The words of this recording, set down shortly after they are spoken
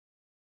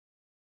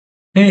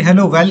Hey,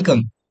 hello,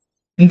 welcome.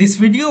 In this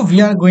video,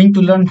 we are going to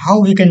learn how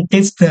we can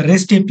test the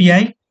REST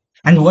API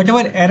and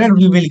whatever error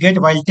we will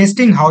get while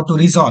testing, how to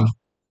resolve.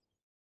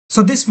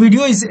 So this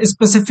video is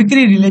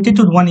specifically related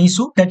to one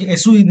issue. That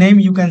issue name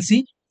you can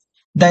see.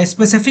 The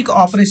specific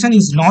operation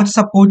is not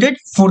supported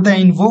for the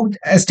invoked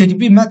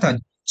HTTP method.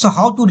 So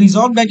how to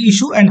resolve that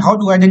issue and how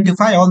to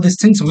identify all these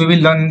things we will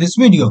learn in this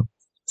video.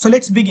 So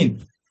let's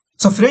begin.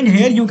 So friend,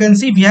 here you can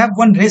see we have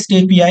one REST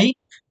API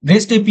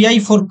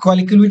for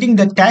calculating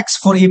the tax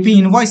for AP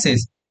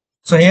invoices.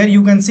 So here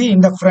you can see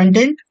in the front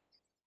end.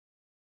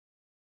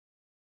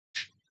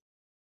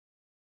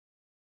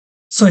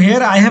 So here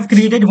I have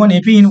created one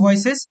AP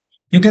invoices.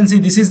 You can see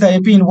this is the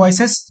AP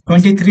invoices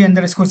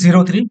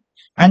 23_03,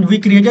 and we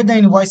created the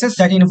invoices.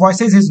 That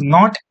invoices is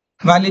not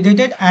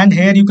validated, and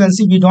here you can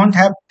see we don't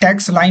have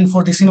tax line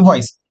for this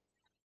invoice.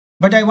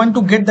 But I want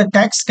to get the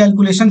tax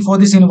calculation for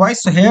this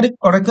invoice. So here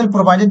Oracle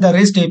provided the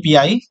REST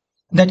API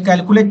that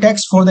calculate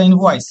tax for the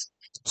invoice.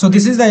 So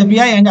this is the API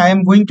and I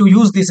am going to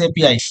use this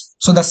API.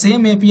 So the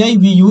same API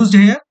we used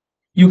here,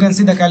 you can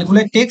see the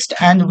calculate text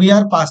and we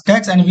are pass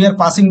tax and we are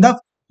passing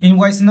the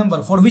invoice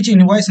number. For which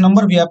invoice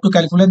number we have to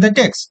calculate the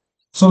tax.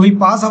 So we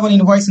pass our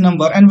invoice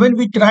number, and when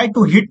we try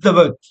to hit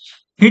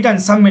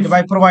and submit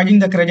by providing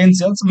the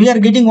credentials, we are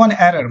getting one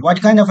error.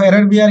 What kind of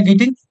error we are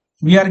getting?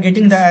 We are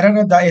getting the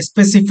error that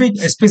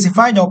the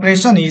specified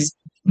operation is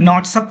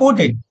not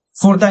supported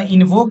for the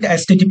invoked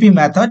HTTP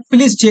method.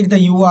 Please check the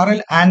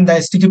URL and the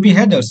HTTP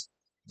headers.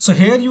 So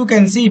here you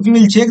can see, if you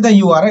will check the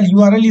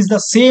URL is the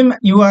same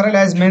URL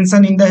as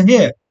mentioned in the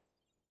here.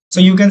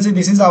 So you can see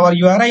this is our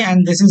URI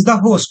and this is the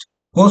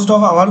host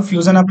of our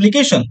Fusion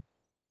application.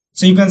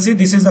 So you can see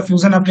this is the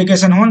Fusion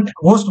application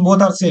host,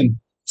 both are same.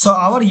 So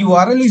our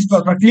URL is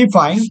perfectly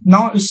fine.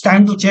 Now it's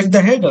time to check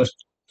the headers.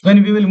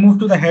 When we will move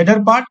to the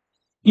header part,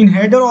 in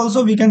header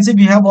also we can see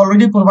we have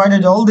already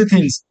provided all the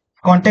things,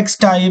 context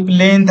type,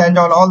 length and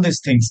all these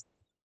things.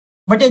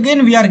 But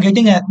again we are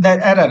getting that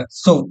error.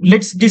 So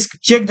let's just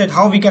check that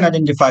how we can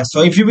identify.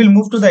 So if you will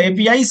move to the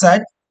API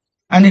side,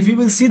 and if you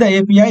will see the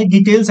API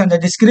details and the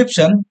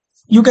description,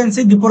 you can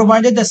see they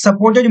provided the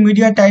supported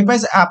media type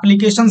as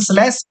application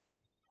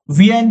 /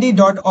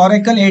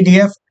 vnd.oracle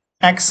adf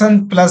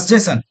action plus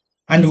JSON.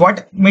 And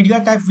what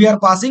media type we are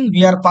passing?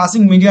 We are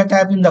passing media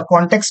type in the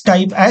context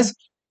type as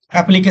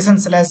application /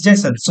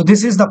 JSON. So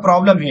this is the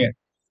problem here.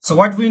 So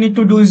what we need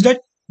to do is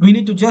that we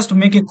need to just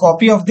make a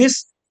copy of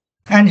this,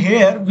 and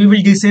here we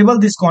will disable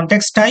this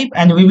context type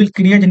and we will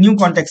create a new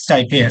context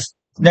type here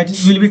that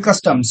will be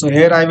custom. So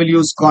here I will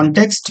use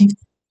context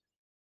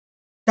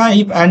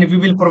type and we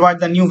will provide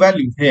the new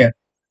value here.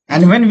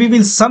 And when we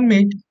will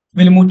submit,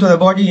 we'll move to the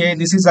body here.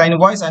 This is the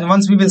invoice, and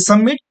once we will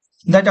submit,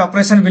 that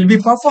operation will be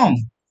performed.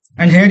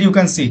 And here you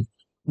can see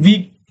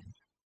the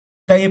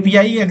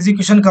API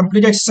execution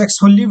completed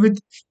successfully with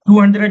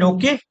 200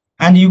 OK,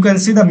 and you can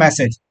see the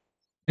message.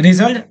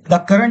 Result: the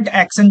current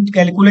action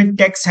calculate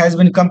text has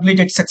been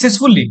completed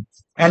successfully.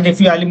 And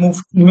if I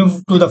move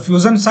to the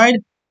Fusion side,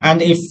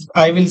 and if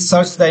I will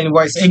search the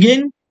invoice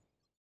again,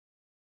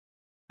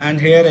 and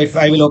here if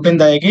I will open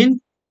the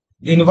again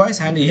invoice,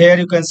 and here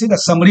you can see the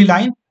summary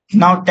line.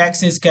 Now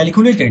tax is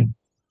calculated.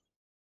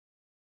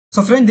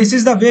 So friend, this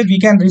is the way we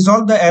can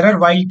resolve the error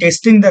while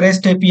testing the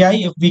REST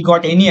API if we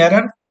got any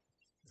error.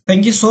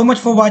 Thank you so much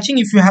for watching.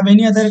 If you have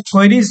any other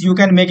queries, you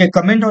can make a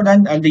comment on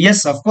that. And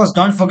yes, of course,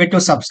 don't forget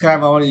to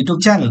subscribe our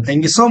YouTube channel.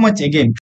 Thank you so much again.